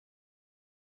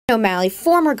O'Malley,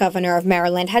 former governor of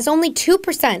Maryland, has only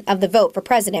 2% of the vote for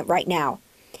president right now.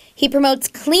 He promotes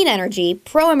clean energy,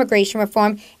 pro-immigration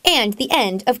reform, and the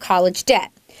end of college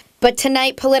debt. But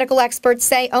tonight, political experts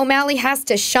say O'Malley has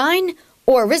to shine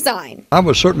or resign. I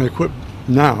would certainly quit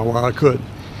now while I could.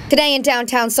 Today in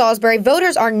downtown Salisbury,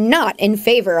 voters are not in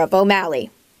favor of O'Malley.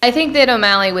 I think that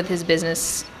O'Malley, with his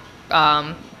business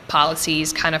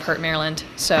policies, kind of hurt Maryland.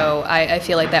 So I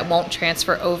feel like that won't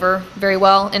transfer over very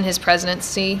well in his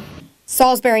presidency.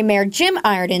 Salisbury Mayor Jim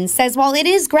Iredon says while it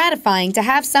is gratifying to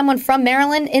have someone from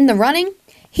Maryland in the running,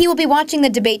 he will be watching the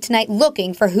debate tonight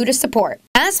looking for who to support.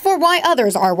 As for why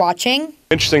others are watching,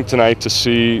 interesting tonight to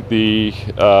see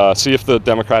if the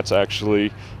Democrats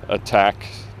actually attack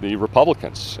the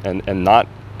Republicans and not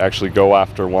actually go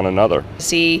after one another.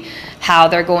 See how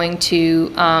they're going to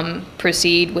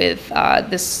proceed with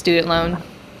this student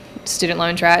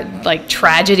loan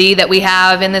tragedy that we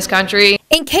have in this country.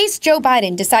 In case Joe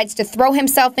Biden decides to throw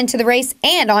himself into the race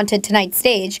and onto tonight's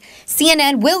stage,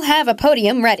 CNN will have a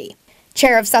podium ready.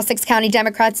 Chair of Sussex County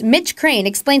Democrats Mitch Crane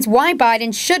explains why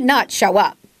Biden should not show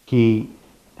up. He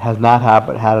has not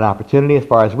had an opportunity, as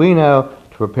far as we know,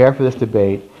 to prepare for this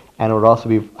debate, and it would also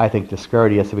be, I think,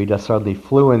 discourteous if he just suddenly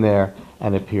flew in there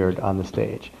and appeared on the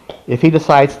stage. If he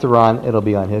decides to run, it'll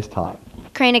be on his time.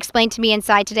 Crane explained to me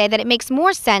inside today that it makes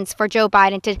more sense for Joe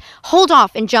Biden to hold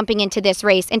off in jumping into this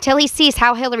race until he sees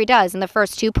how Hillary does in the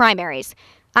first two primaries.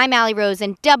 I'm Allie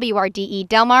Rosen, WRDE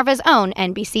Delmarva's own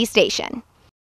NBC station.